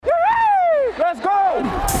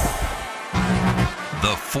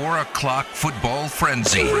The 4 o'clock football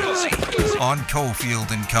frenzy on Cofield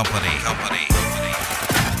and Company.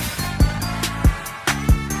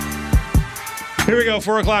 Here we go,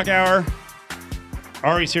 4 o'clock hour.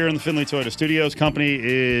 Ari's here in the Findlay Toyota Studios. Company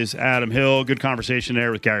is Adam Hill. Good conversation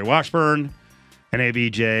there with Gary Washburn.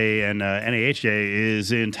 NABJ and NAHJ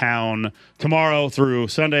is in town tomorrow through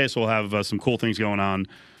Sunday, so we'll have some cool things going on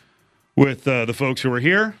with the folks who are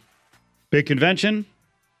here. Big convention.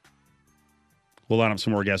 We'll line up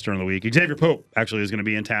some more guests during the week. Xavier Pope actually is going to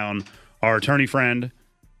be in town. Our attorney friend,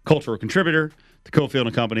 cultural contributor to Cofield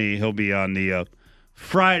and Company. He'll be on the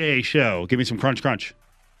Friday show. Give me some crunch.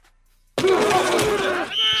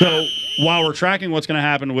 So while we're tracking what's going to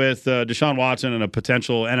happen with Deshaun Watson and a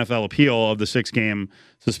potential NFL appeal of the 6-game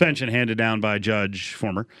suspension handed down by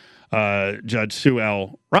former Judge Sue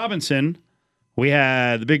L. Robinson, we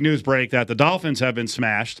had the big news break that the Dolphins have been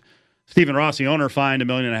smashed. Stephen Ross, the owner, fined $1.5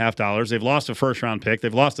 million. They've lost a first-round pick.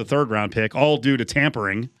 They've lost a third-round pick, all due to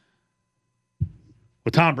tampering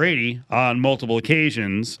with Tom Brady on multiple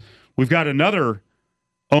occasions. We've got another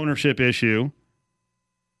ownership issue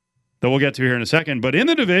that we'll get to here in a second. But in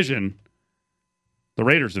the division, the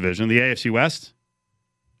Raiders division, the AFC West,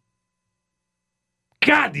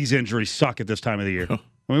 God, these injuries suck at this time of the year. I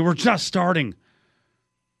mean, we're just starting.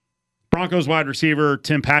 Broncos wide receiver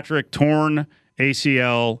Tim Patrick, torn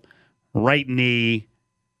ACL, right knee.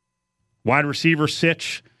 Wide receiver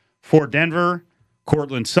Sitch for Denver,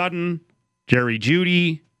 Cortland Sutton, Jerry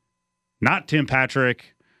Jeudy, not Tim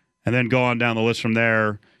Patrick, and then go on down the list from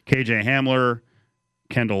there. KJ Hamler,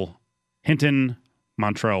 Kendall Hinton,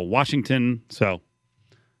 Montrell Washington. So,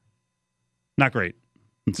 not great.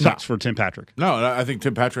 It sucks for Tim Patrick. No, I think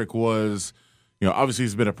Tim Patrick was, obviously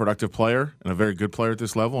he's been a productive player and a very good player at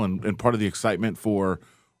this level. And part of the excitement for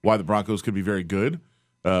why the Broncos could be very good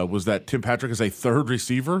was that Tim Patrick is a third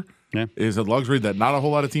receiver, is a luxury that not a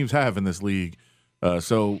whole lot of teams have in this league.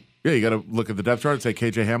 You got to look at the depth chart and say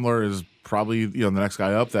KJ Hamler is probably the next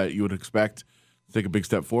guy up that you would expect to take a big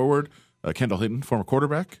step forward. Kendall Hinton, former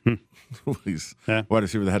quarterback. He's wide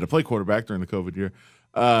receiver that had to play quarterback during the COVID year.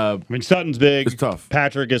 Sutton's big. It's tough.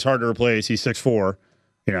 Patrick is hard to replace. He's 6'4".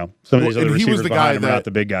 Some of these other receivers behind him are not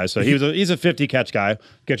the big guys. So he's a 50-catch guy.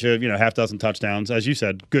 Get you, half dozen touchdowns. As you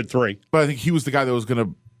said, good 3. But I think he was the guy that was going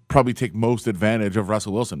to probably take most advantage of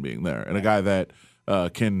Russell Wilson being there. And a guy that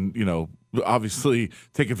can, obviously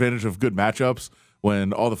take advantage of good matchups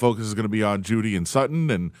when all the focus is going to be on Jeudy and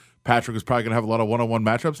Sutton, and Patrick is probably going to have a lot of one-on-one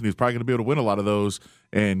matchups, and he's probably going to be able to win a lot of those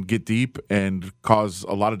and get deep and cause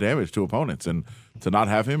a lot of damage to opponents. And to not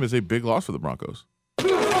have him is a big loss for the Broncos.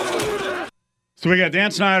 So we got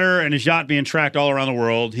Dan Snyder and his yacht being tracked all around the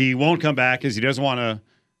world. He won't come back because he doesn't want to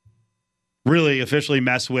really officially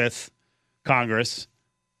mess with Congress.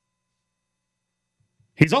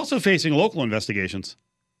 He's also facing local investigations.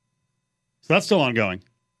 So that's still ongoing.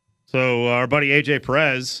 So our buddy AJ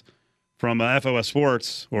Perez from FOS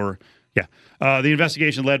Sports, the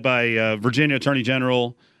investigation led by Virginia Attorney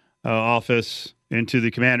General Office into the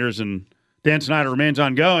Commanders, and Dan Snyder remains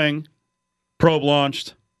ongoing. Probe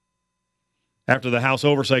launched after the House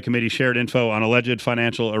Oversight Committee shared info on alleged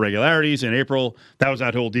financial irregularities in April. That was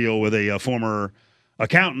that whole deal with a former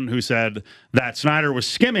accountant who said that Snyder was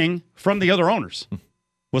skimming from the other owners,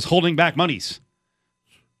 was holding back monies,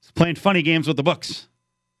 playing funny games with the books.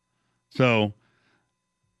 So,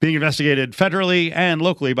 being investigated federally and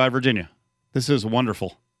locally by Virginia. This is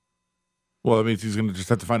wonderful. Well, that means he's going to just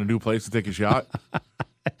have to find a new place to take his yacht.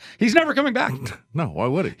 He's never coming back. No, why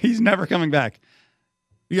would he? He's never coming back.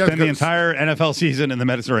 Spend the entire NFL season in the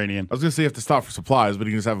Mediterranean. I was going to say you have to stop for supplies, but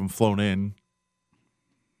you can just have them flown in.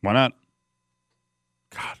 Why not?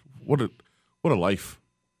 God, what a life.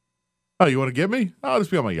 Oh, you want to get me? I'll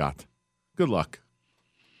just be on my yacht. Good luck.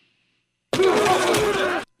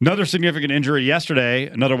 Another significant injury yesterday,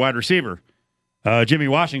 another wide receiver. Jimmy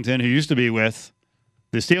Washington, who used to be with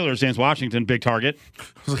the Steelers, James Washington, big target. I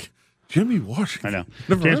was like, Jimmy Washington?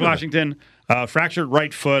 I know. James Washington, fractured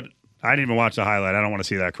right foot. I didn't even watch the highlight. I don't want to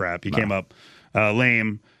see that crap. He came up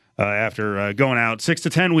lame after going out 6 to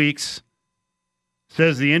 10 weeks.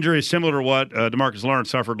 Says the injury is similar to what DeMarcus Lawrence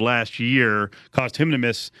suffered last year, caused him to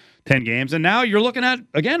miss 10 games. And now you're looking at,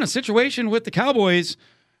 again, a situation with the Cowboys.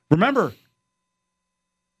 Remember,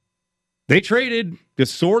 they traded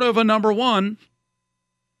just sort of a number 1.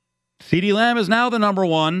 CeeDee Lamb is now the number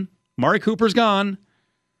 1. Amari Cooper's gone.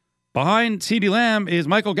 Behind CeeDee Lamb is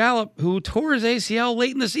Michael Gallup, who tore his ACL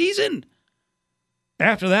late in the season.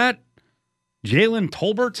 After that, Jalen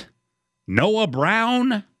Tolbert, Noah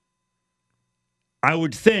Brown. I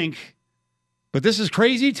would think, but this is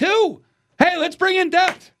crazy too. Hey, let's bring in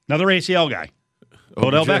depth. Another ACL guy.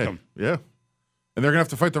 Odell Beckham. Yeah. and they're gonna have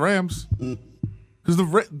to fight the Rams because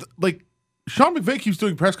Sean McVay keeps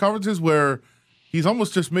doing press conferences where he's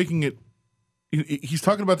almost just making it. He's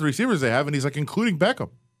talking about the receivers they have, and he's like including Beckham.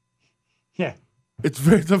 Yeah, it's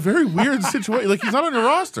a very weird situation. Like he's not on your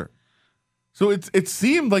roster, so it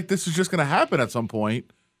seemed like this is just gonna happen at some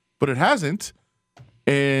point, but it hasn't.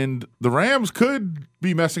 And the Rams could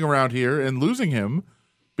be messing around here and losing him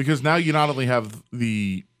because now you not only have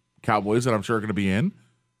the Cowboys that I'm sure are going to be in,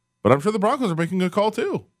 but I'm sure the Broncos are making a call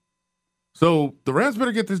too. So the Rams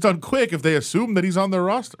better get this done quick if they assume that he's on their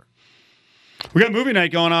roster. We got movie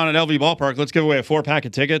night going on at LV Ballpark. Let's give away a 4-pack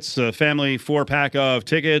of tickets, a family 4-pack of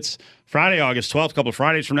tickets. Friday, August 12th, a couple of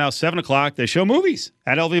Fridays from now, 7 o'clock. They show movies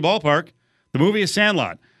at LV Ballpark. The movie is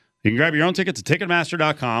Sandlot. You can grab your own tickets at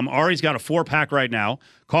Ticketmaster.com. Ari's got a 4-pack right now.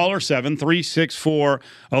 Caller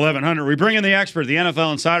 7-364-1100. We bring in the expert, the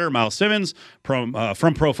NFL insider, Miles Simmons from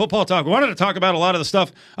Pro Football Talk. We wanted to talk about a lot of the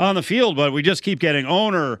stuff on the field, but we just keep getting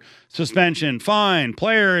owner, suspension, fine,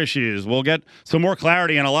 player issues. We'll get some more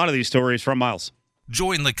clarity on a lot of these stories from Miles.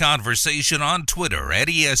 Join the conversation on Twitter at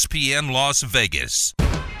ESPN Las Vegas.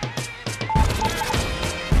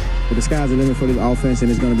 But the sky's the limit for this offense, and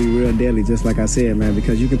it's going to be real deadly, just like I said, man,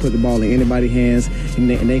 because you can put the ball in anybody's hands, and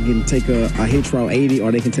they can take a hitch route 80,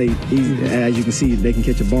 or they can take, as you can see, they can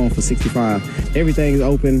catch a ball for 65. Everything is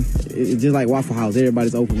open. It's just like Waffle House.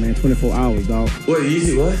 Everybody's open, man, 24 hours, dog. What?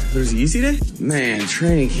 There's an easy day? Man,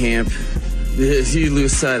 training camp, you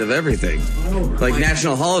lose sight of everything. Like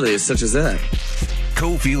national holidays such as that.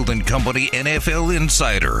 Cofield and Company NFL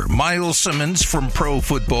insider Miles Simmons from Pro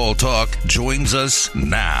Football Talk joins us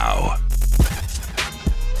now.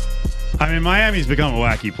 I mean, Miami's become a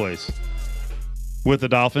wacky place with the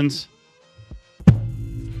Dolphins.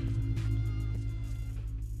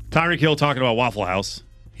 Tyreek Hill talking about Waffle House.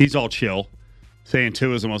 He's all chill, saying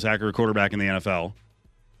Tua is the most accurate quarterback in the NFL.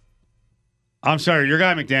 I'm sorry, your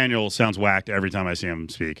guy McDaniel sounds whacked every time I see him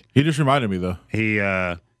speak. He just reminded me, though.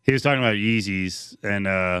 He was talking about Yeezys and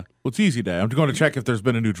well, it's Easy Day. I'm going to check if there's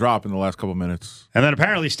been a new drop in the last couple minutes. And then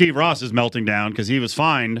apparently Steve Ross is melting down because he was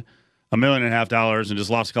fined $1.5 million and just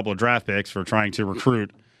lost a couple of draft picks for trying to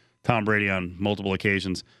recruit Tom Brady on multiple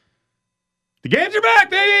occasions. The games are back,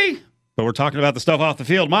 baby! But we're talking about the stuff off the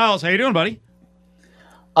field. Miles, how you doing, buddy?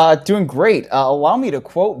 Doing great. Allow me to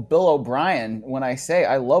quote Bill O'Brien when I say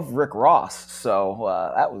I love Rick Ross.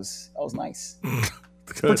 So that was nice.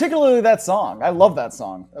 Particularly that song. I love that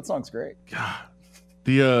song. That song's great. God.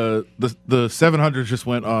 The 700 just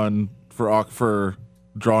went on for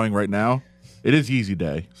drawing right now. It is Yeezy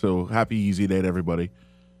Day, so happy Yeezy Day to everybody.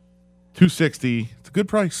 $260. It's a good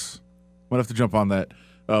price. Might have to jump on that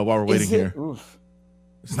while we're waiting here. Oof.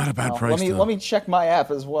 It's not a bad price. Let me check my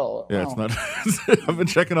app as well. Yeah, It's not. I've been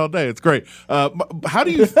checking all day. It's great. How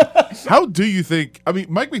do you think? I mean,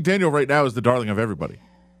 Mike McDaniel right now is the darling of everybody.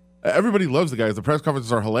 Everybody loves the guys. The press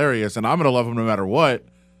conferences are hilarious, and I'm going to love him no matter what.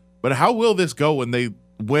 But how will this go when they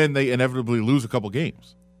inevitably lose a couple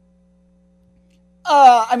games?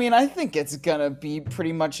 I mean, I think it's going to be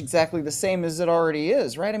pretty much exactly the same as it already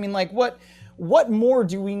is, right? I mean, like, what more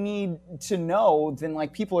do we need to know than,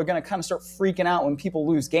 like, people are going to kind of start freaking out when people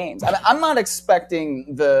lose games? I mean, I'm not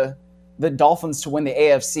expecting the Dolphins to win the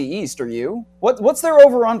AFC East, are you? What's their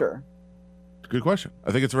over-under? Good question.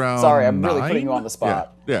 I think it's around. Sorry, I'm 9? really putting you on the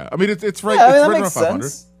spot. Yeah. I mean, it's right. Yeah, it's that right makes around 500.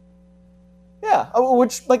 sense. Yeah,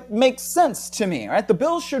 which makes sense to me, right? The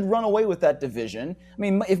Bills should run away with that division. I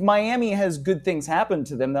mean, if Miami has good things happen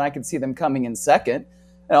to them, then I could see them coming in second.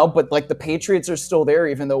 But the Patriots are still there,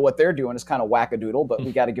 even though what they're doing is kind of wackadoodle. But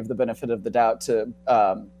we got to give the benefit of the doubt to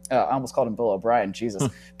I almost called him Bill O'Brien. Jesus,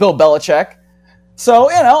 Bill Belichick. So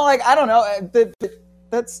I don't know.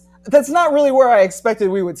 That's not really where I expected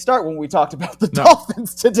we would start when we talked about the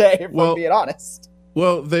Dolphins today, if I'm being honest.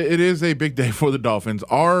 Well, it is a big day for the Dolphins.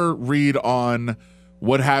 Our read on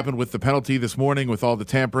what happened with the penalty this morning with all the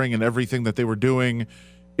tampering and everything that they were doing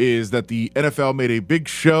is that the NFL made a big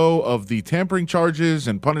show of the tampering charges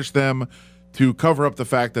and punished them to cover up the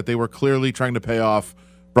fact that they were clearly trying to pay off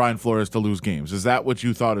Brian Flores to lose games. Is that what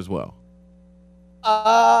you thought as well?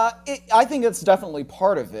 I think it's definitely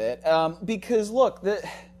part of it because, look,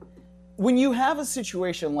 when you have a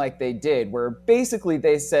situation like they did, where basically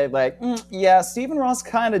they said, yeah, Stephen Ross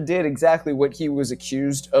kind of did exactly what he was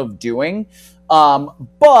accused of doing,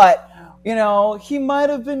 but, he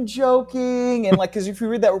might have been joking, and, because if you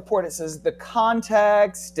read that report, it says the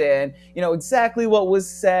context and, exactly what was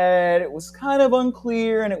said, it was kind of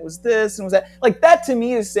unclear, and it was this and was that. That, to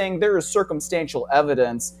me, is saying there is circumstantial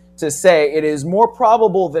evidence to say it is more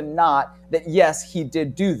probable than not that, yes, he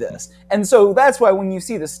did do this. And so that's why when you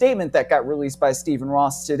see the statement that got released by Stephen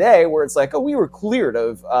Ross today, where it's like, oh, we were cleared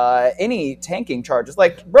of any tanking charges.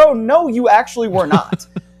 Like, bro, no, you actually were not.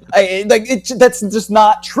 That's just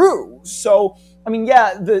not true. So, I mean,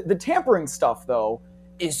 yeah, the tampering stuff, though,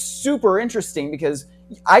 is super interesting because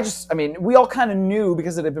we all kind of knew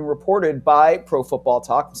because it had been reported by Pro Football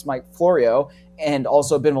Talk, Mike Florio, and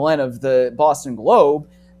also Ben Malin of the Boston Globe,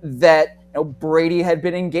 that Brady had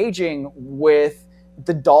been engaging with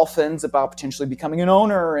the Dolphins about potentially becoming an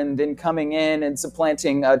owner and then coming in and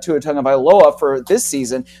supplanting Tua Tagovailoa for this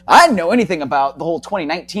season. I didn't know anything about the whole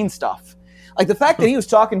 2019 stuff. Like the fact that he was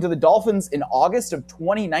talking to the Dolphins in August of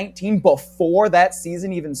 2019 before that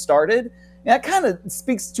season even started, that kind of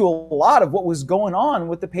speaks to a lot of what was going on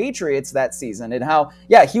with the Patriots that season and how,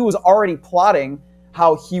 yeah, he was already plotting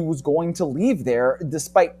how he was going to leave there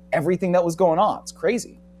despite everything that was going on. It's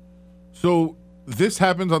crazy. So this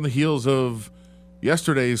happens on the heels of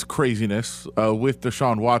yesterday's craziness with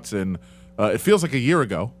Deshaun Watson. It feels like a year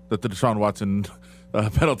ago that the Deshaun Watson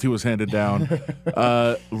penalty was handed down.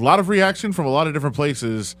 A lot of reaction from a lot of different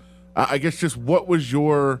places. I guess just what was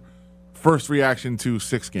your first reaction to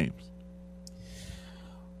 6 games?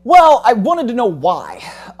 Well, I wanted to know why.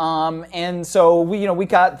 And so we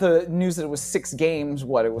got the news that it was 6 games.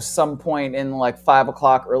 It was some point in like 5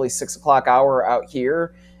 o'clock, early 6 o'clock hour out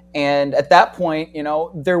here. And at that point,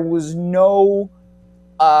 there was no,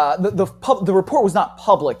 the report was not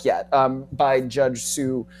public yet by Judge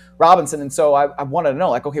Sue Robinson. And so I wanted to know,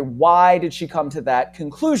 like, okay, why did she come to that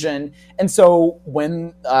conclusion? And so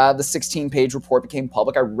when the 16-page report became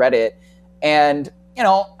public, I read it. And,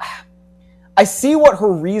 I see what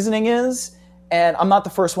her reasoning is, and I'm not the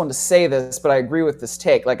first one to say this, but I agree with this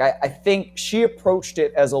take. Like, I think she approached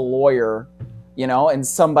it as a lawyer, and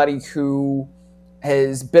somebody who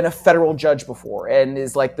has been a federal judge before and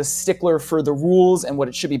is like the stickler for the rules and what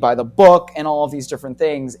it should be by the book and all of these different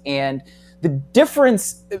things. And the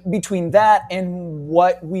difference between that and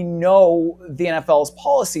what we know the NFL's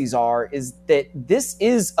policies are is that this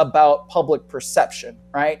is about public perception,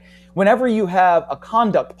 right? Whenever you have a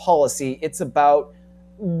conduct policy, it's about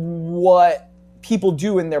what people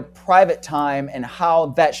do in their private time and how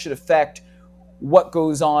that should affect what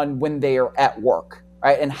goes on when they are at work,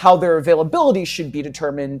 right? And how their availability should be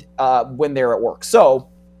determined when they're at work. So,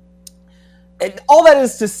 and all that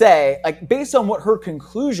is to say, like, based on what her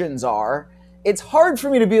conclusions are, it's hard for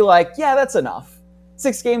me to be like, yeah, that's enough.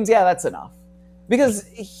 6 games, yeah, that's enough. Because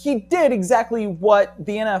he did exactly what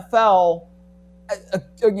the NFL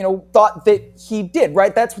thought that he did,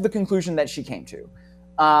 right? That's the conclusion that she came to.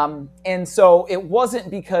 And so it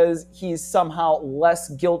wasn't because he's somehow less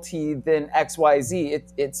guilty than XYZ.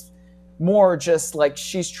 It's more just like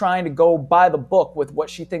she's trying to go by the book with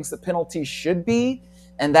what she thinks the penalty should be.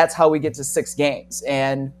 And that's how we get to 6 games.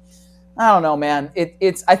 And I don't know, man.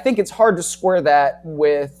 I think it's hard to square that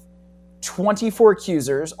with 24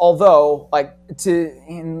 accusers, although, like,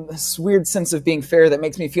 in this weird sense of being fair that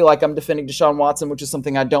makes me feel like I'm defending Deshaun Watson, which is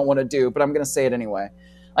something I don't want to do, but I'm going to say it anyway.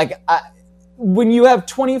 Like, when you have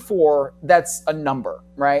 24, that's a number,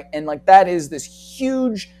 right? And, like, that is this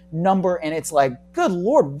huge number, and it's like, good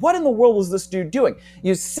Lord, what in the world was this dude doing?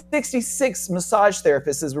 You 66 massage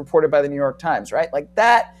therapists, as reported by the New York Times, right? Like,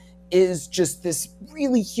 that is just this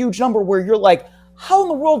really huge number where you're like, how in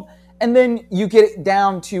the world? And then you get it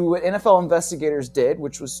down to what NFL investigators did,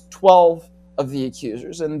 which was 12 of the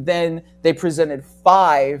accusers. And then they presented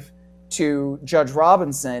 5 to Judge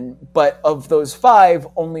Robinson. But of those 5,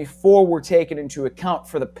 only 4 were taken into account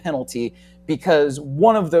for the penalty because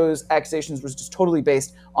one of those accusations was just totally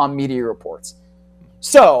based on media reports.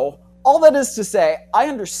 So all that is to say, I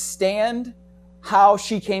understand how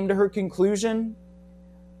she came to her conclusion.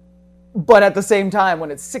 But at the same time, when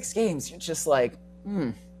it's 6 games, you're just like,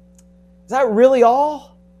 is that really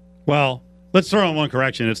all? Well, let's throw in one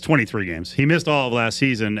correction. It's 23 games. He missed all of last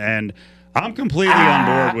season, and I'm completely on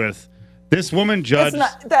board with this woman judge.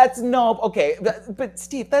 But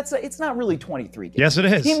Steve, it's not really 23 games. Yes, it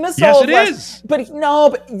is. He missed yes, all of it last, is. But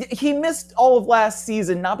he missed all of last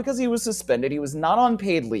season, not because he was suspended. He was not on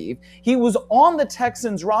paid leave. He was on the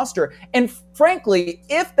Texans roster. And frankly,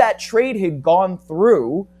 if that trade had gone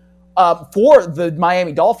through for the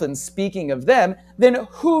Miami Dolphins, speaking of them, then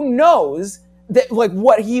who knows that, like,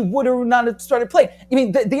 what he would or not have started playing. I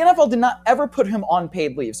mean, the NFL did not ever put him on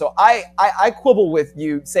paid leave. So I quibble with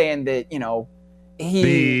you saying that,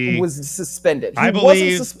 he was suspended. He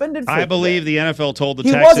wasn't suspended for I believe the NFL told the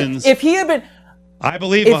he Texans. Wasn't. If he had been, I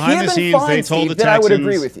believe If he behind had the been scenes fined, they told Steve, the then Texans. I would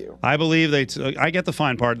agree with you. I believe I get the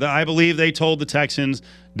fine part. I believe they told the Texans,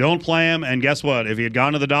 don't play him. And guess what? If he had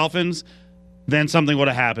gone to the Dolphins, then something would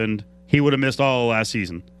have happened. He would have missed all of last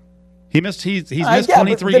season. He's missed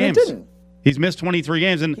 23 games. He's missed 23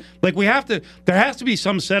 games. And like there has to be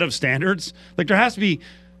some set of standards. Like there has to be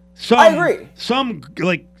I agree.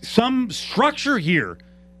 some structure here.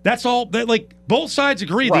 That's all that like both sides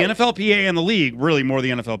agree, Right. the NFLPA and the league, really more the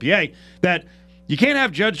NFLPA, that you can't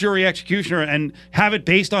have judge, jury, executioner and have it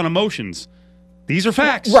based on emotions. These are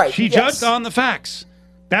facts. Right. She Yes. judged on the facts.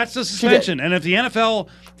 That's the suspension. And if the NFL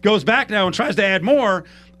goes back now and tries to add more,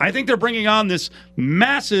 I think they're bringing on this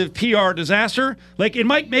massive PR disaster. Like, it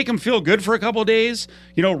might make them feel good for a couple of days.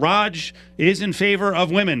 You know, Raj is in favor of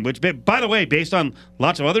women, which, by the way, based on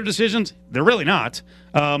lots of other decisions, they're really not.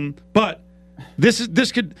 But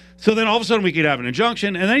this could. So then all of a sudden we could have an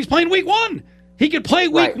injunction, and then he's playing week 1. He could play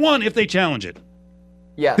week 1 if they challenge it.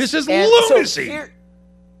 Yes. This is And lunacy. So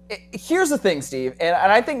here's the thing, Steve, and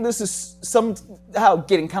I think this is somehow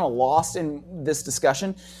getting kind of lost in this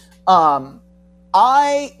discussion.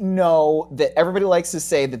 I know that everybody likes to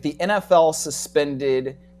say that the NFL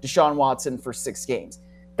suspended Deshaun Watson for 6 games.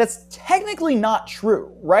 That's technically not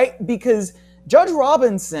true, right? Because Judge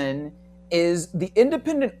Robinson is the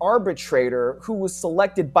independent arbitrator who was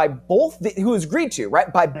selected by who was agreed to,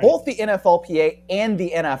 right? By both the NFLPA and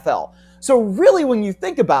the NFL. So really, when you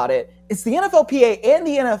think about it, it's the NFLPA and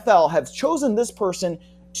the NFL have chosen this person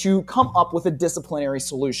to come up with a disciplinary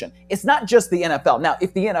solution. It's not just the NFL. Now,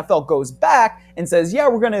 if the NFL goes back and says, yeah,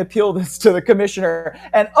 we're going to appeal this to the commissioner,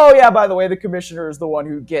 and oh yeah, by the way, the commissioner is the one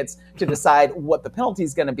who gets to decide what the penalty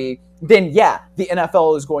is going to be, then yeah, the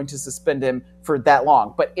NFL is going to suspend him for that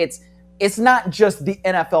long. But it's not just the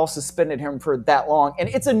NFL suspended him for that long, and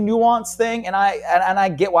it's a nuanced thing, and I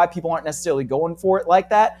get why people aren't necessarily going for it like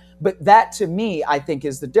that. But that, to me, I think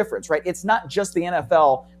is the difference, right? It's not just the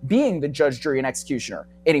NFL being the judge, jury, and executioner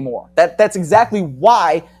anymore. That's exactly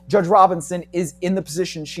why Judge Robinson is in the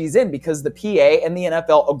position she's in, because the PA and the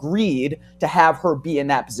NFL agreed to have her be in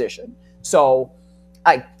that position. So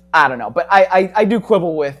I don't know, but I do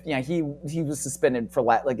quibble with, you know, he was suspended for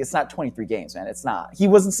like, it's not 23 games, man. It's not. He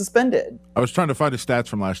wasn't suspended. I was trying to find his stats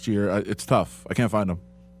from last year. It's tough. I can't find them.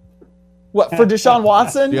 What, for Deshaun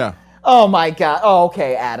Watson? Yeah. Oh my God! Oh,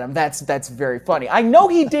 okay, Adam, that's very funny. I know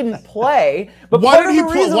he didn't play, but Why didn't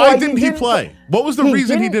he didn't play? What was the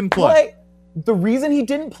reason he didn't play? The reason he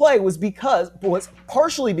didn't play was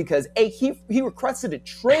partially because he requested a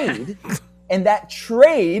trade, and that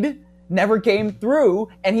trade never came through,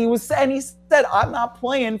 and he said, I'm not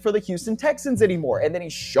playing for the Houston Texans anymore, and then he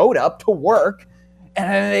showed up to work.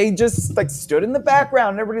 And they just like stood in the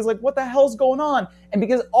background, and everybody's like, "What the hell's going on?" And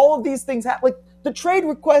because all of these things happen, like the trade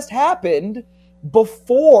request happened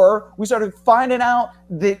before we started finding out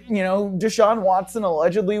that, you know, Deshaun Watson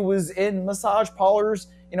allegedly was in massage parlors,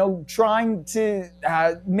 you know, trying to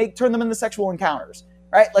turn them into sexual encounters,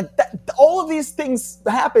 right? Like that, all of these things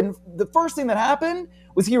happened. The first thing that happened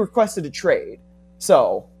was he requested a trade.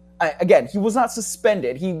 So again, he was not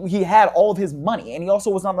suspended. He had all of his money, and he also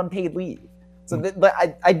was not on paid leave. So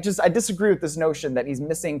I disagree with this notion that he's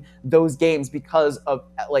missing those games because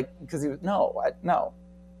he was no. I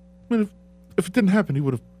mean, if it didn't happen, he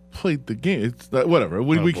would have played the game. It's whatever.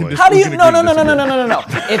 We can. How do you? No.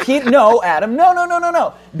 If he Adam,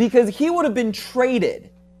 no, because he would have been traded.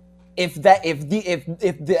 If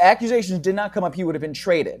the accusations did not come up, he would have been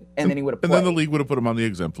traded, and then he would have played. And then the league would have put him on the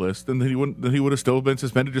exempt list, and then he would have still been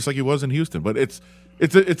suspended, just like he was in Houston. But it's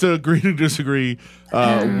a agree to disagree.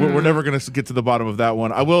 We're never going to get to the bottom of that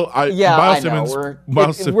one. Miles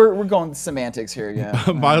Simmons. We're going semantics here.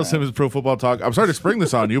 Yeah. Miles Simmons, Pro Football Talk. I'm sorry to spring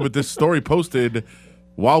this on you, but this story posted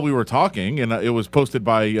while we were talking, and it was posted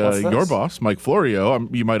by your boss, Mike Florio.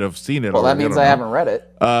 You might have seen it. Well, that means I haven't read it.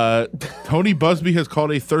 Tony Busby has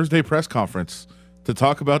called a Thursday press conference to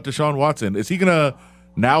talk about Deshaun Watson. Is he going to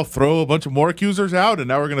now throw a bunch of more accusers out, and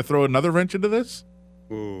now we're going to throw another wrench into this?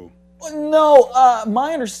 Ooh. No,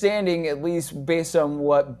 my understanding, at least based on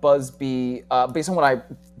what Busby, based on what I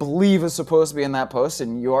believe is supposed to be in that post,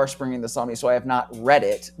 and you are springing this on me, so I have not read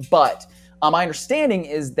it, but my understanding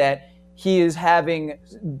is that he is having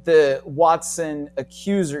the Watson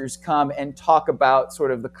accusers come and talk about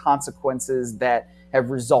sort of the consequences that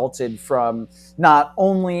have resulted from not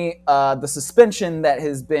only the suspension that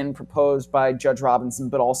has been proposed by Judge Robinson,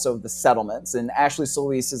 but also the settlements. And Ashley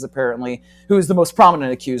Solis is apparently, who is the most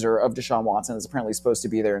prominent accuser of Deshaun Watson, is apparently supposed to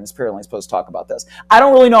be there and is apparently supposed to talk about this. I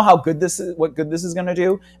don't really know what good this is going to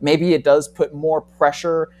do. Maybe it does put more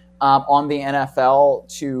pressure on the NFL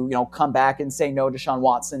to, come back and say, no, Deshaun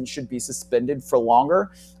Watson should be suspended for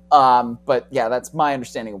longer. But yeah, that's my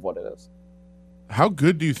understanding of what it is. How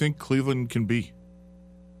good do you think Cleveland can be?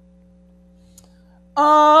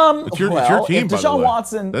 It's your team, if by the Deshaun way.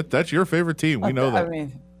 Watson. That's your favorite team. We know that. I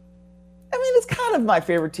mean, it's kind of my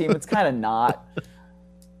favorite team. It's kind of not.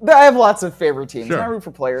 I have lots of favorite teams. Sure. I root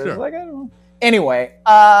for players. Sure. Like, I don't know. Anyway,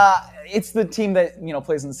 it's the team that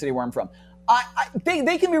plays in the city where I'm from.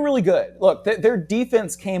 They can be really good. Look, their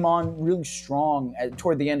defense came on really strong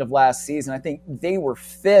toward the end of last season. I think they were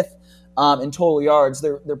 5th in total yards.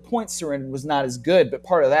 Their points surrendered was not as good, but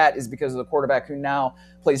part of that is because of the quarterback who now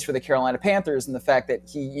plays for the Carolina Panthers and the fact that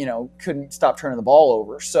he couldn't stop turning the ball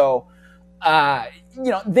over. So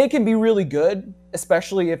they can be really good,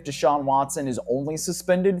 especially if Deshaun Watson is only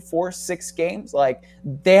suspended for 6 games. Like,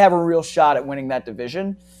 they have a real shot at winning that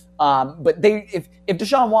division. But if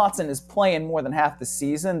Deshaun Watson is playing more than half the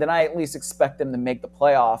season, then I at least expect them to make the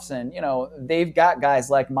playoffs. And, they've got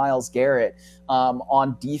guys like Myles Garrett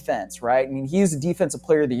on defense, right? I mean, he's a Defensive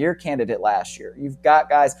Player of the Year candidate last year. You've got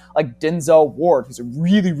guys like Denzel Ward, who's a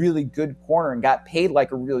really, really good corner and got paid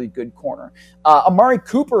like a really good corner. Amari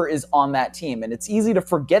Cooper is on that team, and it's easy to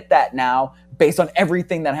forget that now based on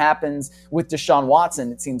everything that happens with Deshaun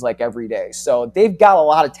Watson, it seems like every day. So they've got a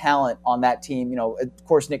lot of talent on that team. Of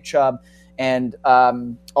course, Nick Chubb and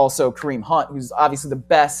also Kareem Hunt, who's obviously the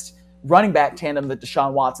best running back tandem that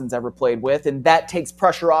Deshaun Watson's ever played with, and that takes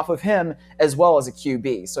pressure off of him as well as a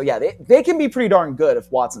QB. So yeah, they can be pretty darn good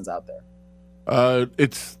if Watson's out there.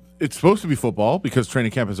 It's supposed to be football because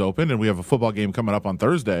training camp is open, and we have a football game coming up on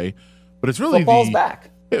Thursday. But it's really football's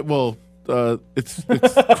back. It's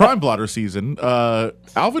crime blotter season.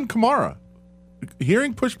 Alvin Kamara,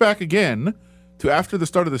 hearing pushback again to after the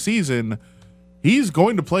start of the season, he's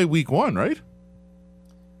going to play week 1, right?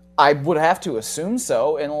 I would have to assume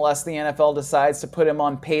so, unless the NFL decides to put him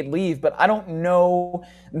on paid leave. But I don't know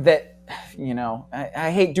that,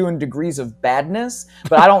 I hate doing degrees of badness,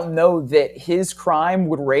 but I don't know that his crime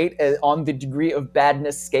would rate on the degree of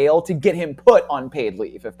badness scale to get him put on paid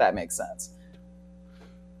leave, if that makes sense.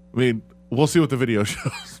 I mean, we'll see what the video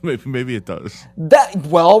shows. Maybe it does.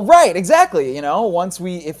 Right, exactly.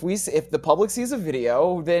 If the public sees a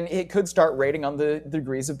video, then it could start rating on the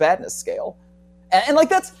degrees of badness scale. And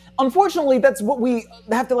that's unfortunately that's what we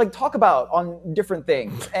have to talk about on different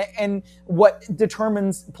things and what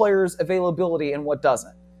determines players' availability and what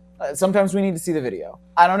doesn't. Sometimes we need to see the video.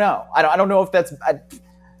 I don't know. I don't know if that's I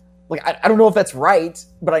don't know if that's right,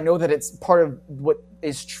 but I know that it's part of what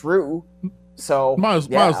is true. So Miles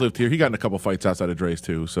lived here. He got in a couple fights outside of Dre's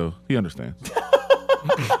too, so he understands.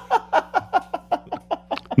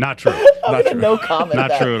 Not true. Not true. No comment.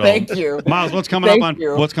 Not true at all. Thank you, Miles. What's coming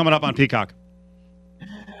up on Peacock?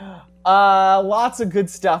 Lots of good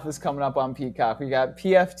stuff is coming up on Peacock. We got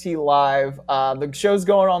PFT Live. The show's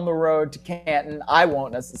going on the road to Canton. I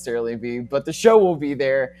won't necessarily be, but the show will be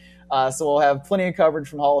there. So we'll have plenty of coverage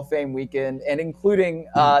from Hall of Fame weekend, and including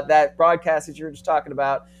that broadcast that you were just talking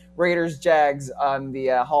about, Raiders Jags on the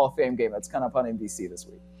Hall of Fame game that's coming up on NBC this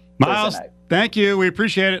week. Miles, thank you. We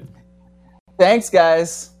appreciate it. Thanks,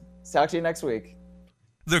 guys. Talk to you next week.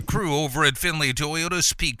 The crew over at Finley Toyota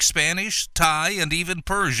speak Spanish, Thai, and even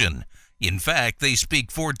Persian. In fact, they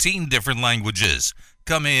speak 14 different languages.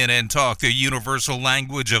 Come in and talk the universal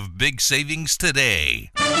language of big savings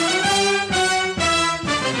today.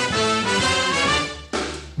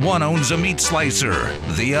 One owns a meat slicer,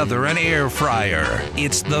 the other an air fryer.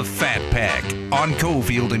 It's the Fat Pack on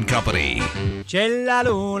Cofield and Company.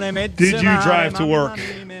 Did you drive to work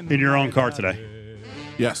in your own car today?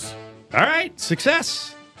 Yes. All right,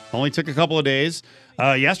 success. Only took a couple of days.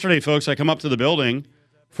 Yesterday, folks, I come up to the building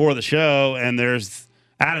for the show, and there's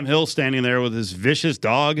Adam Hill standing there with his vicious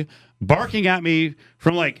dog barking at me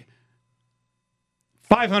from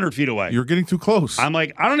 500 feet away. You're getting too close. I'm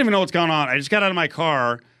like, I don't even know what's going on. I just got out of my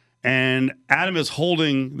car, and Adam is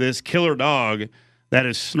holding this killer dog that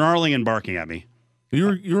is snarling and barking at me.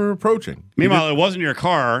 You're approaching. Meanwhile, it wasn't your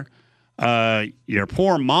car. Your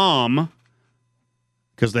poor mom,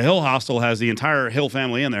 because the Hill Hostel has the entire Hill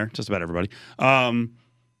family in there, just about everybody.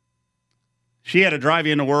 She had to drive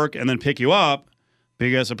you into work and then pick you up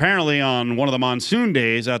because apparently on one of the monsoon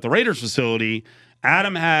days at the Raiders facility,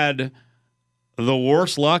 Adam had the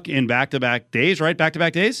worst luck in back-to-back days, right?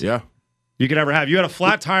 Back-to-back days? Yeah. You could ever have. You had a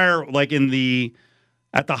flat tire at the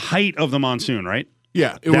height of the monsoon, right?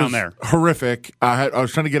 Yeah, it down was there. Horrific. I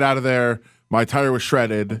was trying to get out of there. My tire was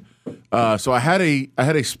shredded. So I had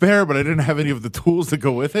a spare, but I didn't have any of the tools to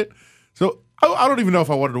go with it. So I don't even know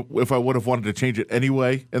if I would have wanted to change it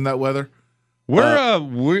anyway in that weather.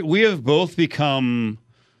 We have both become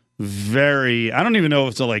very, I don't even know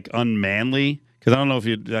if it's unmanly because I don't know if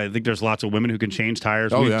I think there's lots of women who can change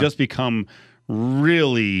tires. We've yeah. just become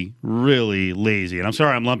really, really lazy. And I'm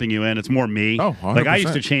sorry I'm lumping you in. It's more me. Oh, 100%. Like I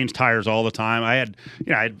used to change tires all the time. I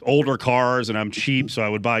had older cars and I'm cheap, so I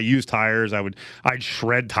would buy used tires. I'd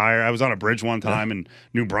shred tire. I was on a bridge one time in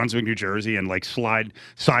New Brunswick, New Jersey, and like slide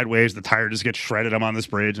sideways, the tire just gets shredded. I'm on this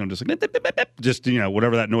bridge and I'm just like bip, bip, bip, bip, just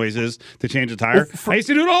whatever that noise is to change a tire. I used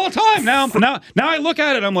to do it all the time. Now I look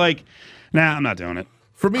at it, I'm like, nah, I'm not doing it.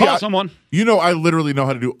 For me, Call someone. I literally know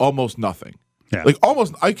how to do almost nothing. Yeah. Like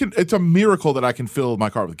almost, it's a miracle that I can fill my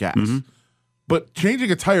car with gas. Mm-hmm. But changing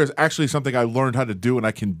a tire is actually something I learned how to do and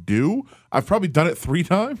I can do. I've probably done it 3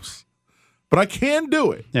 times, but I can do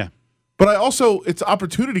it. Yeah. But I also, it's an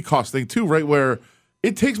opportunity cost thing too, right? Where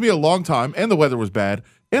it takes me a long time and the weather was bad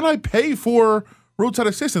and I pay for roadside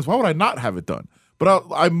assistance. Why would I not have it done? But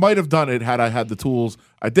I might have done it had I had the tools.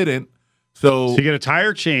 I didn't. So you get a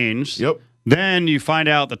tire changed. Yep. Then you find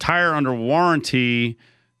out the tire under warranty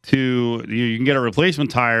you can get a replacement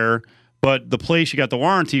tire, but the place you got the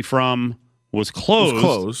warranty from was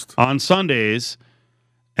closed on Sundays.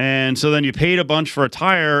 And so then you paid a bunch for a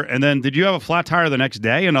tire, and then did you have a flat tire the next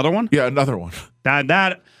day? Another one? Yeah, another one.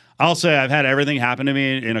 That I'll say I've had everything happen to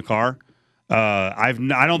me in a car. I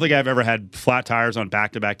don't think I've ever had flat tires on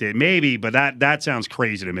back-to-back days. Maybe, but that sounds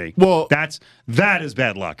crazy to me. Well, that is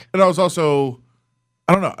bad luck. And I was also,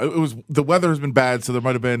 I don't know. It was the weather has been bad, so there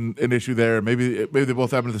might have been an issue there. Maybe they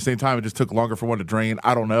both happened at the same time. It just took longer for one to drain.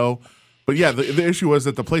 I don't know. But yeah, the issue was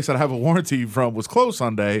that the place that I have a warranty from was closed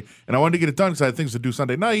Sunday, and I wanted to get it done because I had things to do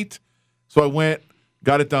Sunday night. So I went,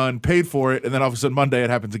 got it done, paid for it, and then all of a sudden Monday it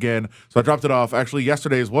happens again. So I dropped it off. Actually,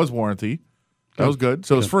 yesterday's was warranty. That was good.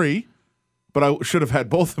 So it was free. But I should have had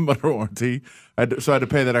both of them under warranty. So I had to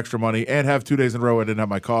pay that extra money and have 2 days in a row I didn't have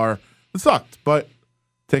my car. It sucked, but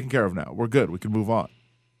taken care of now. We're good. We can move on.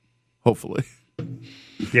 Hopefully.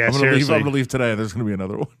 Yeah, I'm seriously. going to leave today. There's going to be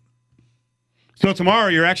another one. So tomorrow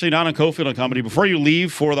you're actually not on Cofield and Company. Before you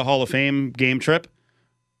leave for the Hall of Fame game trip.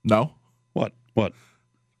 No. What?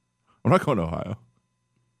 I'm not going to Ohio.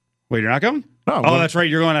 Wait, you're not going? No. That's right.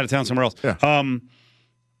 You're going out of town somewhere else. Yeah.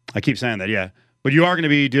 I keep saying that, yeah. But you are going to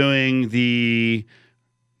be doing the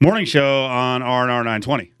morning show on R&R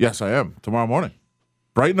 920. Yes, I am. Tomorrow morning.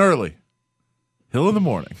 Bright and early. Hill in the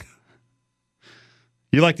morning.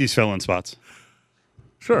 You like these fill-in spots?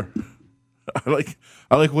 Sure. I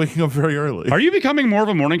like waking up very early. Are you becoming more of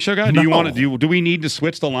a morning show guy? No. Do you want to do we need to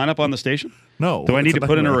switch the lineup on the station? No. Do I need to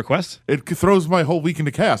put in a request? It throws my whole week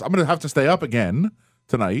into chaos. I'm going to have to stay up again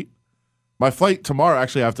tonight. My flight tomorrow,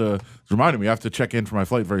 actually, it's reminding me, I have to check in for my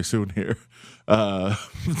flight very soon here to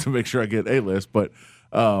make sure I get A-list. But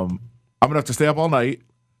I'm going to have to stay up all night,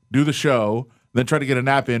 do the show, then try to get a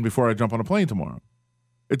nap in before I jump on a plane tomorrow.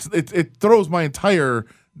 It throws my entire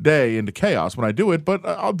day into chaos when I do it, but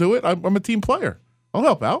I'll do it. I'm a team player. I'll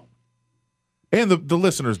help out. And the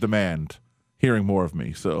listeners demand hearing more of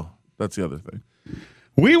me, so that's the other thing.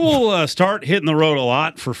 We will start hitting the road a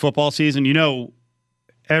lot for football season.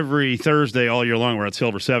 Every Thursday all year long we're at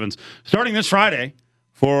Silver Sevens. Starting this Friday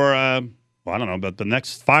for, I don't know, but the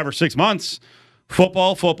next 5 or 6 months,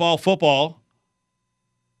 football.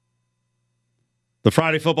 The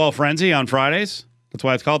Friday Football Frenzy on Fridays. That's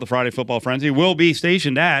why it's called the Friday Football Frenzy. Will be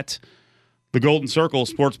stationed at the Golden Circle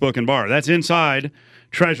Sportsbook and Bar. That's inside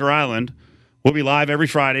Treasure Island. We'll be live every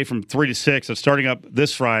Friday from 3 to 6. It's starting up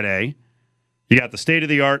this Friday. You got the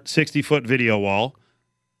state-of-the-art 60-foot video wall,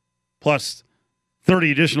 plus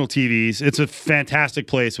 30 additional TVs. It's a fantastic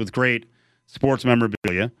place with great sports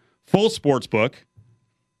memorabilia. Full sports book.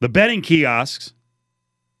 The betting kiosks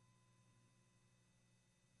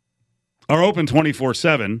are open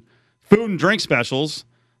 24/7. Food and drink specials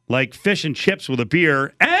like fish and chips with a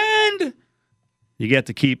beer, and you get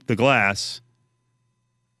to keep the glass.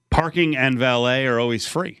 Parking and valet are always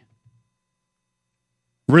free.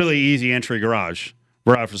 Really easy entry garage.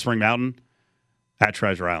 We're out for Spring Mountain at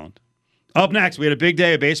Treasure Island. Up next, we had a big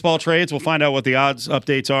day of baseball trades. We'll find out what the odds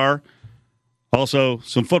updates are. Also,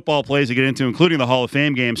 some football plays to get into, including the Hall of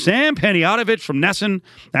Fame game. Sam Panayotovich from NESN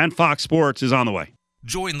and Fox Sports is on the way.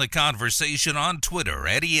 Join the conversation on Twitter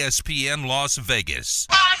at ESPN Las Vegas.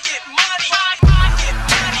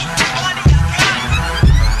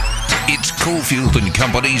 It's Cofield and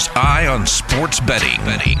Company's Eye on Sports Betting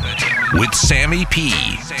with Sammy P.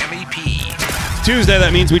 Tuesday,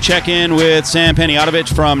 that means we check in with Sam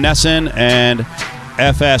Panayotovich from NESN and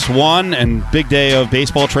FS1, and big day of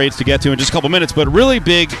baseball trades to get to in just a couple minutes, but really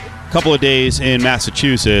big couple of days in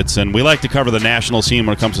Massachusetts, and we like to cover the national scene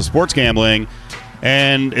when it comes to sports gambling,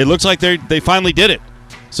 and it looks like they finally did it.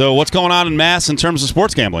 So what's going on in Mass in terms of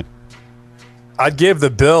sports gambling? I'd give the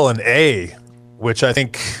bill an A, which I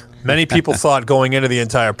think Many people thought going into the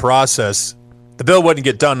entire process, the bill wouldn't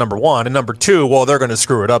get done, number one. And number two, well, they're going to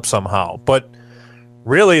screw it up somehow. But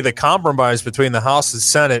really, the compromise between the House and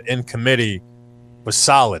Senate in committee was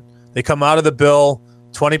solid. They come out of the bill,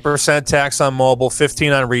 20% tax on mobile,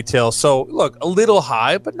 15% on retail. So, look, a little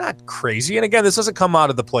high, but not crazy. And again, this doesn't come out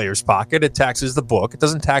of the player's pocket. It taxes the book. It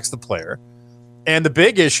doesn't tax the player. And the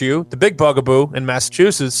big issue, the big bugaboo in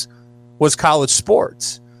Massachusetts was college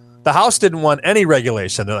sports. The House didn't want any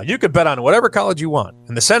regulation. They're like, you could bet on whatever college you want.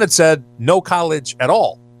 And the Senate said no college at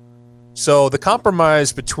all. So the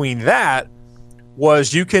compromise between that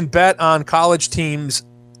was you can bet on college teams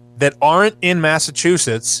that aren't in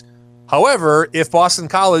Massachusetts. However, if Boston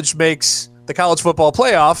College makes the college football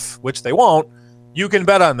playoff, which they won't, you can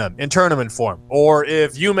bet on them in tournament form. Or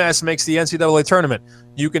if UMass makes the NCAA tournament,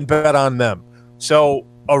 you can bet on them. So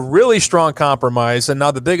a really strong compromise. And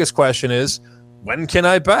now the biggest question is, when can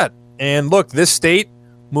I bet? And look, this state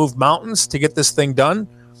moved mountains to get this thing done.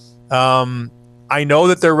 I know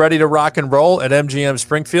that they're ready to rock and roll at MGM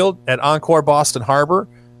Springfield, at Encore Boston Harbor.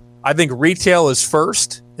 I think retail is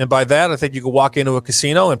first. And by that, I think you could walk into a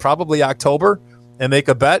casino in probably October and make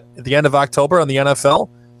a bet at the end of October on the NFL.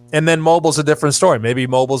 And then mobile's a different story. Maybe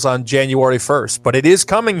mobile's on January 1st. But it is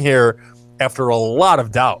coming here after a lot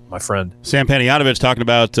of doubt, my friend. Sam Panayotovich talking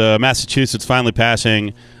about Massachusetts finally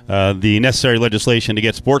passing the necessary legislation to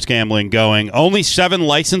get sports gambling going. Only 7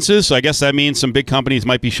 licenses, so I guess that means some big companies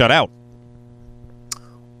might be shut out.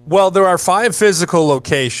 Well, there are 5 physical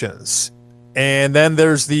locations. And then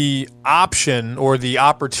there's the option or the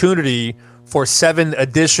opportunity for 7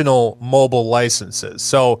 additional mobile licenses.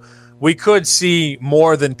 So we could see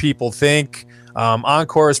more than people think.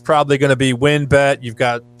 Encore is probably going to be WinBet. You've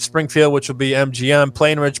got Springfield, which will be MGM.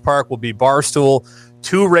 Plain Ridge Park will be Barstool.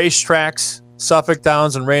 2 racetracks, Suffolk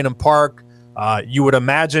Downs and Raynham Park. You would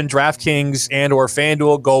imagine DraftKings and or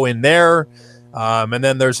FanDuel go in there. And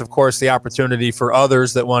then there's, of course, the opportunity for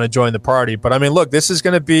others that want to join the party. But, I mean, look, this is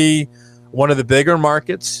going to be one of the bigger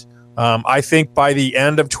markets. I think by the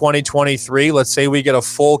end of 2023, let's say we get a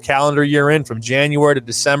full calendar year in from January to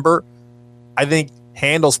December, I think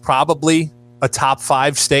handle's probably a top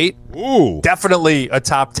 5 state. Ooh. Definitely a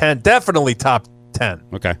top 10. Definitely top 10.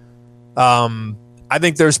 Okay. I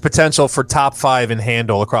think there's potential for top 5 in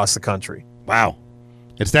handle across the country. Wow.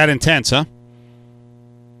 It's that intense, huh?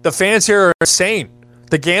 The fans here are insane.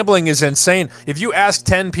 The gambling is insane. If you ask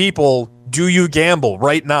 10 people, do you gamble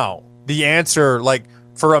right now? The answer, like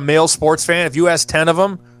for a male sports fan, if you ask 10 of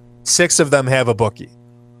them, 6 of them have a bookie.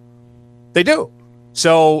 They do.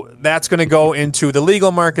 So that's going to go into the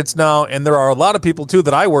legal markets now. And there are a lot of people, too,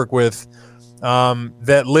 that I work with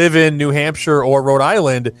that live in New Hampshire or Rhode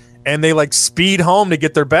Island, and they like speed home to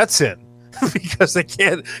get their bets in because they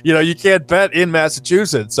can't, you can't bet in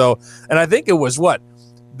Massachusetts. So, and I think it was what?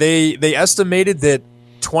 They estimated that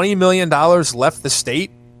 $20 million left the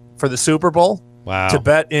state for the Super Bowl. Wow. To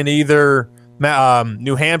bet in either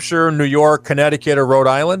New Hampshire, New York, Connecticut, or Rhode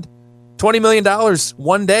Island. $20 million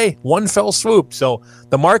one day, one fell swoop. So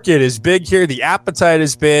the market is big here. The appetite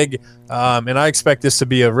is big. And I expect this to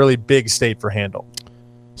be a really big state for handle.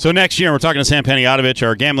 So next year, we're talking to Sam Panayotovich,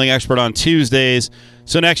 our gambling expert on Tuesdays.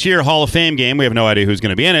 So next year, Hall of Fame game. We have no idea who's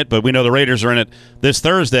going to be in it, but we know the Raiders are in it this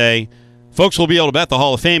Thursday. Folks will be able to bet the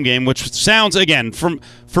Hall of Fame game, which sounds, again,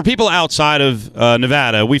 for people outside of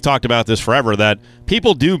Nevada, we've talked about this forever, that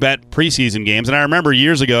people do bet preseason games. And I remember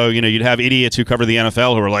years ago, you'd have idiots who cover the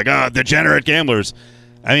NFL who were like, degenerate gamblers.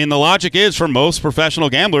 I mean, the logic is for most professional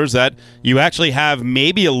gamblers that you actually have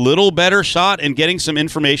maybe a little better shot in getting some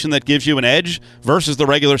information that gives you an edge versus the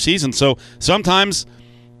regular season. So sometimes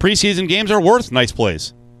preseason games are worth nice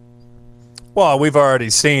plays. Well, we've already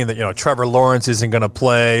seen that, Trevor Lawrence isn't going to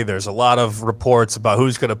play. There's a lot of reports about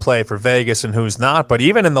who's going to play for Vegas and who's not. But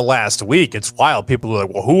even in the last week, it's wild. People are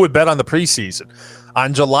like, well, who would bet on the preseason?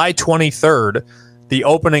 On July 23rd, the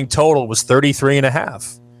opening total was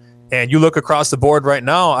 33.5. And you look across the board right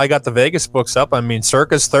now, I got the Vegas books up. I mean,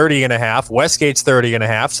 Circa's 30.5, Westgate's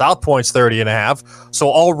 30.5, South Point's 30.5. So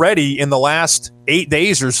already in the last 8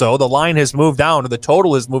 days or so, the line has moved down, or the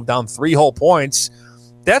total has moved down 3 whole points.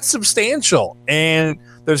 That's substantial. And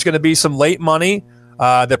there's going to be some late money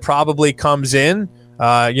that probably comes in.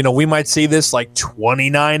 We might see this like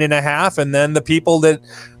 29.5. And then the people that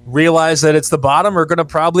realize that it's the bottom are going to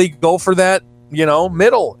probably go for that,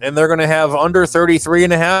 middle. And they're going to have under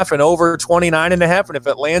 33.5 and over 29.5. And if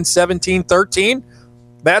it lands 17-13,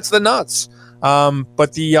 that's the nuts.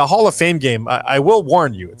 But the Hall of Fame game, I will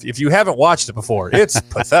warn you, if you haven't watched it before, it's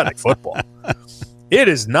pathetic football. It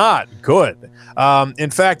is not good. In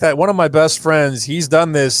fact, one of my best friends, he's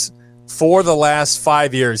done this for the last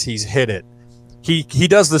 5 years. He's hit it. he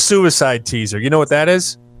does the suicide teaser. You know what that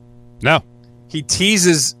is? No. He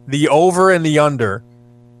teases the over and the under,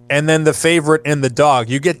 and then the favorite and the dog.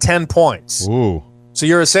 You get 10 points. Ooh. So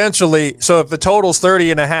you're essentially, so if the total's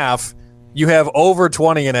 30.5, you have over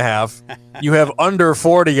 20.5, you have under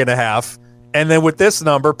 40.5, and then with this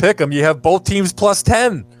number, pick them, you have both teams plus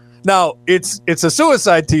 10. Now, it's a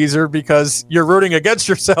suicide teaser because you're rooting against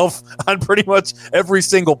yourself on pretty much every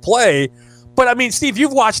single play. But, I mean, Steve,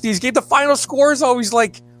 you've watched these games. The final score is always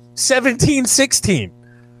like 17-16.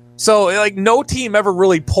 So, like, no team ever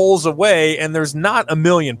really pulls away, and there's not a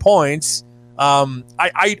million points. I'm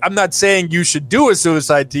not saying you should do a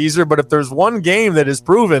suicide teaser, but if there's one game that is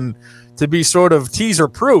proven to be sort of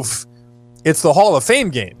teaser-proof, it's the Hall of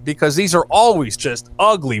Fame game, because these are always just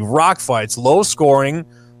ugly rock fights, low scoring,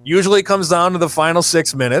 usually comes down to the final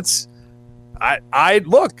 6 minutes.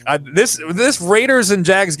 This Raiders and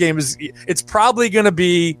Jags game it's probably going to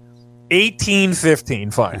be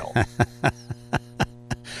 18-15 final.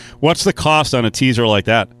 What's the cost on a teaser like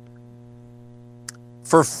that?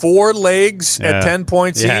 For 4 legs at 10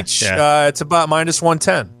 points each, it's about minus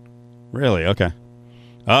 110. Really? Okay.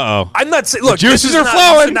 Uh-oh. I'm not saying, look, the juices are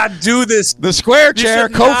flowing. You should not do this. The square chair,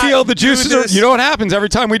 Cofield, the juices are, you know what happens every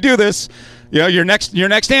time we do this? You know, your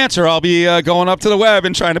next answer, I'll be going up to the web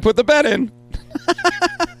and trying to put the bet in.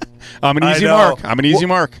 I'm an easy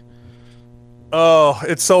mark. Oh,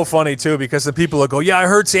 it's so funny, too, because the people will go, yeah, I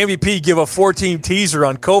heard Sammy P give a 14 teaser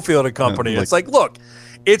on Cofield and Company. It's like, look,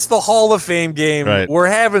 it's the Hall of Fame game. Right. We're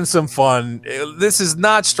having some fun. This is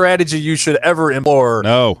not strategy you should ever employ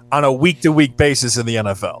on a week-to-week basis in the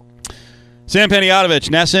NFL. Sam Panayotovich,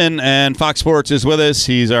 Nesson and Fox Sports is with us.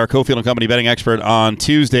 He's our Cofield and Company betting expert on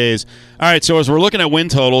Tuesdays. All right, so as we're looking at win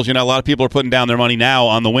totals, you know, a lot of people are putting down their money now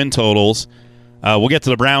on the win totals. We'll get to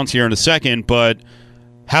the Browns here in a second, but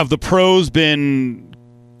have the pros been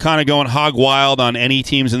kind of going hog wild on any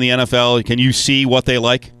teams in the NFL? Can you see what they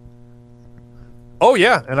like? Oh,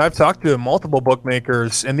 yeah, and I've talked to multiple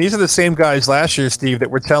bookmakers, and these are the same guys last year, Steve,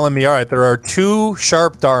 that were telling me, all right, there are 2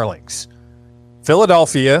 sharp darlings.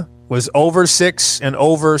 Philadelphia was over 6 and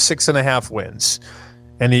over 6.5 wins,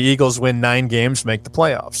 and the Eagles win 9 games, make the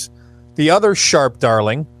playoffs. The other sharp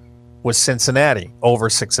darling was Cincinnati, over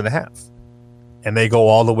 6.5. And they go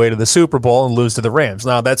all the way to the Super Bowl and lose to the Rams.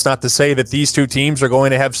 Now, that's not to say that these 2 teams are going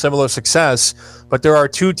to have similar success, but there are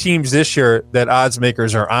 2 teams this year that odds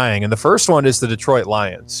makers are eyeing. And the first one is the Detroit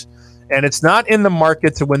Lions. And it's not in the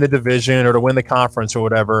market to win the division or to win the conference or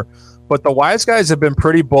whatever, but the wise guys have been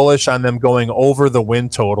pretty bullish on them going over the win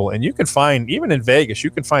total. And you can find, even in Vegas, you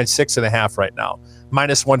can find 6.5 right now.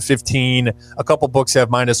 Minus 115. A couple books have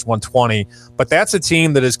minus 120. But that's a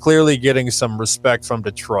team that is clearly getting some respect from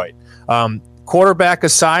Detroit. Quarterback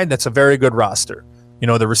aside, that's a very good roster. You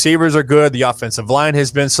know, the receivers are good. The offensive line has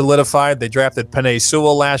been solidified. They drafted Penei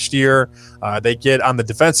Sewell last year. They get, on the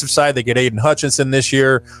defensive side, they get Aiden Hutchinson this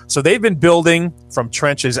year. So they've been building from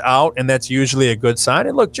trenches out, and that's usually a good sign.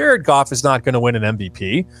 And look, Jared Goff is not going to win an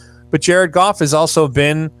MVP, but Jared Goff has also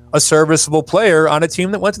been a serviceable player on a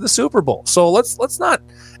team that went to the Super Bowl. So let's not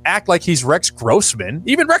act like he's Rex Grossman.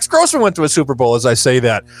 Even Rex Grossman went to a Super Bowl, as I say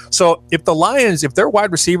that. So if the Lions, if their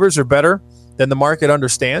wide receivers are better than the market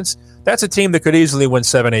understands, that's a team that could easily win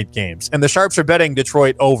 7-8 games. And the Sharps are betting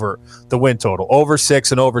Detroit over the win total, over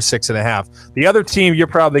 6 and over 6.5. The other team, you're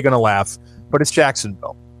probably going to laugh, but it's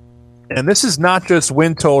Jacksonville. And this is not just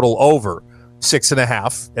win total over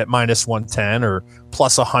 6.5 at minus 110 or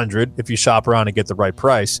plus 100 if you shop around and get the right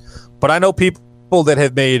price. But I know people that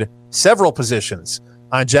have made several positions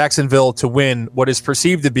on Jacksonville to win what is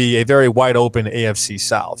perceived to be a very wide open AFC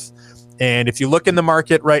South. And if you look in the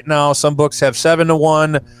market right now, some books have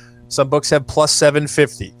 7-1, some books have plus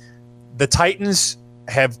 750. The Titans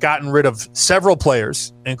have gotten rid of several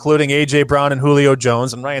players, including A.J. Brown and Julio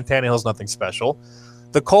Jones, and Ryan Tannehill's nothing special.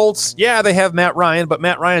 The Colts, yeah, they have Matt Ryan, but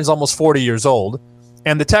Matt Ryan's almost 40 years old.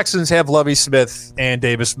 And the Texans have Lovie Smith and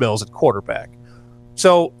Davis Mills at quarterback.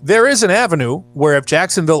 So there is an avenue where if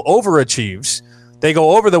Jacksonville overachieves, they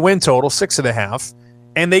go over the win total, 6.5,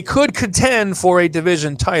 and they could contend for a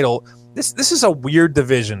division title. This is a weird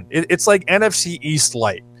division. It's like NFC East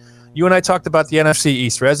light. You and I talked about the NFC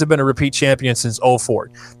East. There hasn't been a repeat champion since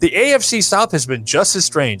 2004. The AFC South has been just as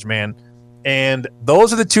strange, man. And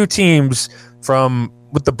those are the 2 teams from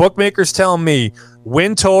what the bookmakers tell me,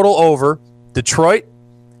 win total over Detroit,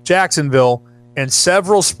 Jacksonville, and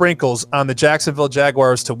several sprinkles on the Jacksonville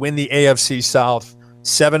Jaguars to win the AFC South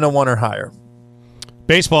 7-1 or higher.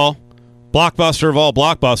 Baseball, blockbuster of all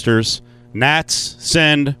blockbusters. Nats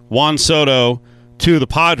send Juan Soto to the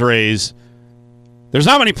Padres. There's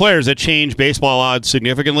not many players that change baseball odds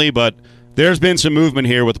significantly, but there's been some movement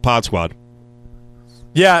here with the Pod Squad.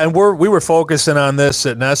 Yeah, and we were focusing on this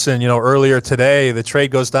at Nesson, earlier today. The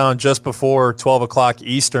trade goes down just before 12 o'clock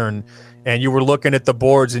Eastern, and you were looking at the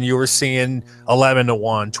boards and you were seeing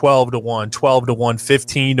 11-1, 12-1,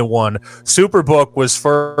 12-1, 15-1. Superbook was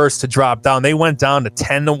first to drop down. They went down to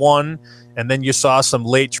 10-1, and then you saw some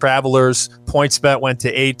late travelers. PointsBet went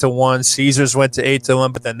to 8-1. Caesars went to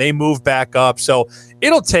 8-1, but then they moved back up. So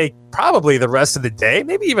it'll take probably the rest of the day,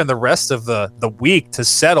 maybe even the rest of the week to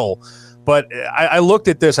settle. But I looked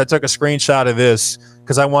at this. I took a screenshot of this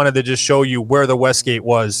because I wanted to just show you where the Westgate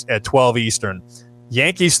was at 12 Eastern.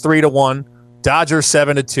 Yankees 3-1, Dodgers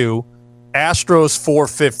 7-2, Astros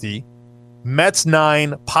 450, Mets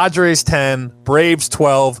 9, Padres 10, Braves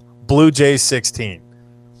 12, Blue Jays 16.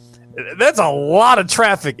 That's a lot of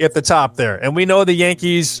traffic at the top there. And we know the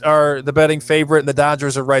Yankees are the betting favorite and the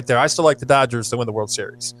Dodgers are right there. I still like the Dodgers to win the World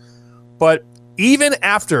Series. But even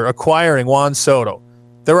after acquiring Juan Soto,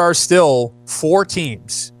 there are still 4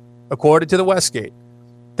 teams, according to the Westgate,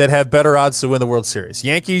 that have better odds to win the World Series.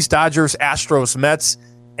 Yankees, Dodgers, Astros, Mets,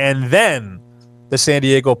 and then the San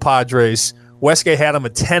Diego Padres. Westgate had them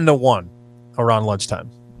at 10-1 around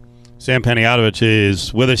lunchtime. Sam Panayotovich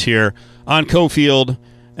is with us here on Cofield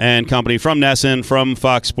and Company from Nesson, from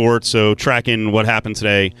Fox Sports, so tracking what happened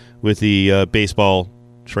today with the baseball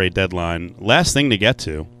trade deadline. Last thing to get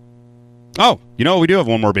to. Oh, we do have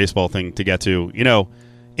one more baseball thing to get to.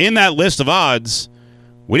 In that list of odds,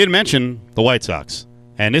 we didn't mention the White Sox.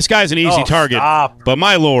 And this guy's an easy target. Stop. But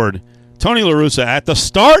my Lord, Tony La Russa, at the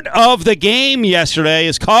start of the game yesterday,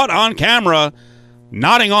 is caught on camera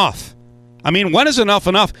nodding off. I mean, when is enough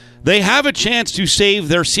enough? They have a chance to save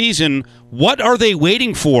their season. What are they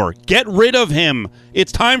waiting for? Get rid of him.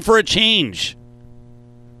 It's time for a change.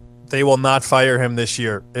 They will not fire him this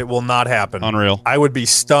year. It will not happen. Unreal. I would be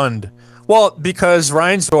stunned. Well, because Jerry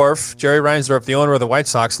Reinsdorf, the owner of the White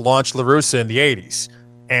Sox, launched La Russa in the 80s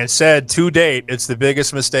and said to date it's the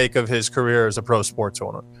biggest mistake of his career as a pro sports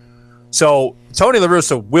owner. So Tony La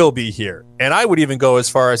Russa will be here. And I would even go as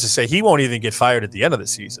far as to say he won't even get fired at the end of the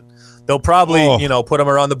season. They'll probably, put him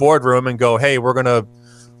around the boardroom and go, hey, we're gonna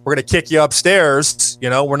kick you upstairs.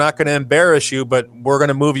 We're not going to embarrass you, but we're going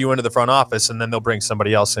to move you into the front office, and then they'll bring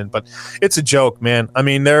somebody else in. But it's a joke, man. I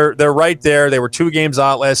mean, they're right there. They were 2 games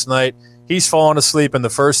out last night. He's fallen asleep in the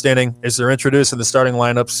first inning as they're introducing the starting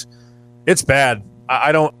lineups. It's bad.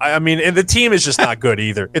 And the team is just not good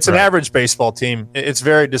either. It's an average baseball team. It's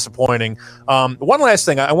very disappointing. One last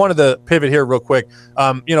thing. I wanted to pivot here real quick.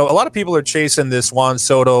 A lot of people are chasing this Juan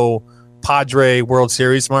Soto Padre World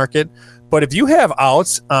Series market. But if you have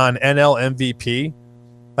outs on NL MVP,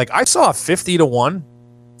 like I saw 50-1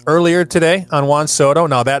 earlier today on Juan Soto.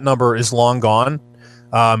 Now that number is long gone.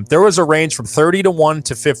 There was a range from 30-1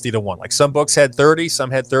 to 50-1. Like some books had 30,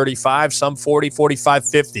 some had 35, some 40, 45,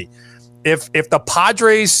 50. If the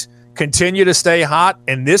Padres continue to stay hot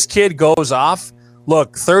and this kid goes off,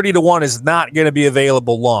 look, 30-1 is not going to be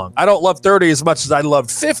available long. I don't love 30 as much as I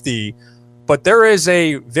loved 50, but there is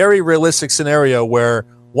a very realistic scenario where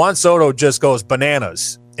Juan Soto just goes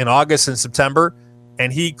bananas in August and September,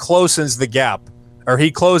 and he closes the gap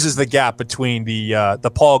between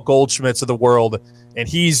the Paul Goldschmidts of the world, and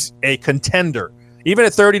he's a contender. Even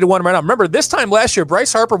at 30-1 right now. Remember, this time last year,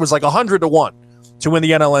 Bryce Harper was like 100-1 to win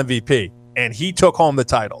the NL MVP, and he took home the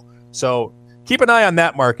title. So keep an eye on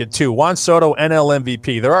that market, too. Juan Soto, NL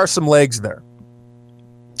MVP. There are some legs there.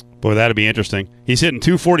 Boy, that'd be interesting. He's hitting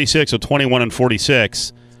 246 with 21 and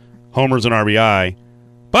 46 homers and RBI.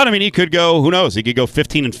 But, I mean, he could go, who knows, he could go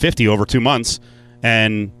 15 and 50 over 2 months.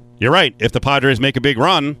 And you're right, if the Padres make a big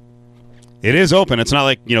run, it is open. It's not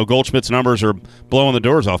like, Goldschmidt's numbers are blowing the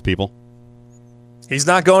doors off people. He's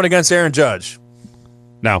not going against Aaron Judge.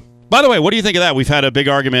 No. By the way, what do you think of that? We've had a big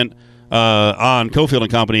argument on Cofield and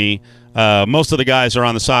Company. Most of the guys are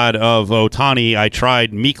on the side of Ohtani. I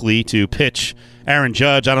tried meekly to pitch Aaron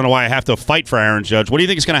Judge. I don't know why I have to fight for Aaron Judge. What do you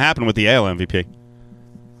think is going to happen with the AL MVP?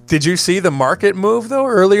 Did you see the market move, though?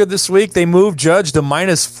 Earlier this week, they moved Judge to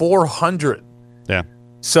minus 400. Yeah.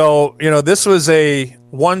 So, this was a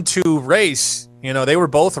 1-2 race. They were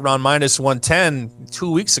both around minus 110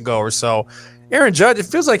 2 weeks ago or so. Aaron Judge, it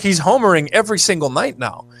feels like he's homering every single night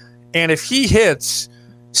now. And if he hits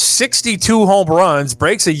 62 home runs,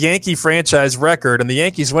 breaks a Yankee franchise record, and the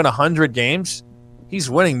Yankees win 100 games, he's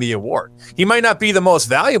winning the award. He might not be the most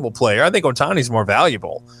valuable player. I think Ohtani's more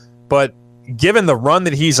valuable. But given the run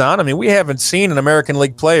that he's on, I mean, we haven't seen an American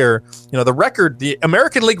League player. The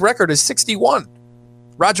American League record is 61.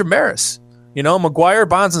 Roger Maris, McGuire,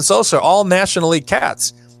 Bonds, and Sosa are all National League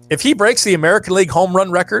cats. If he breaks the American League home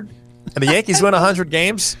run record and the Yankees win 100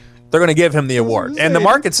 games, they're going to give him the award. And the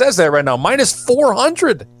market says that right now, minus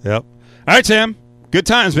 400. Yep. All right, Sam. Good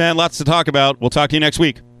times, man. Lots to talk about. We'll talk to you next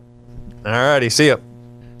week. All righty. See ya.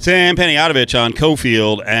 Sam Panayotovich on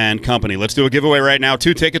Cofield and Company. Let's do a giveaway right now.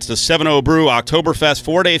 2 tickets to 7-0 Brew Oktoberfest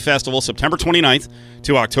 4-day festival, September 29th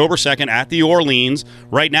to October 2nd at the Orleans.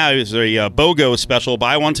 Right now is a BOGO special.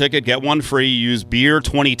 Buy 1 ticket, get 1 free. Use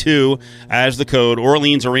BEER22 as the code.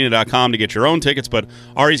 OrleansArena.com to get your own tickets. But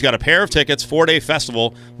Ari's got a pair of tickets, 4-day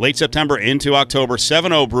festival, late September into October.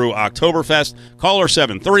 7-0 Brew Oktoberfest. Caller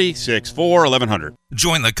 736-4-1100.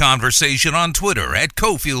 Join the conversation on Twitter at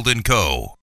Cofield & Co.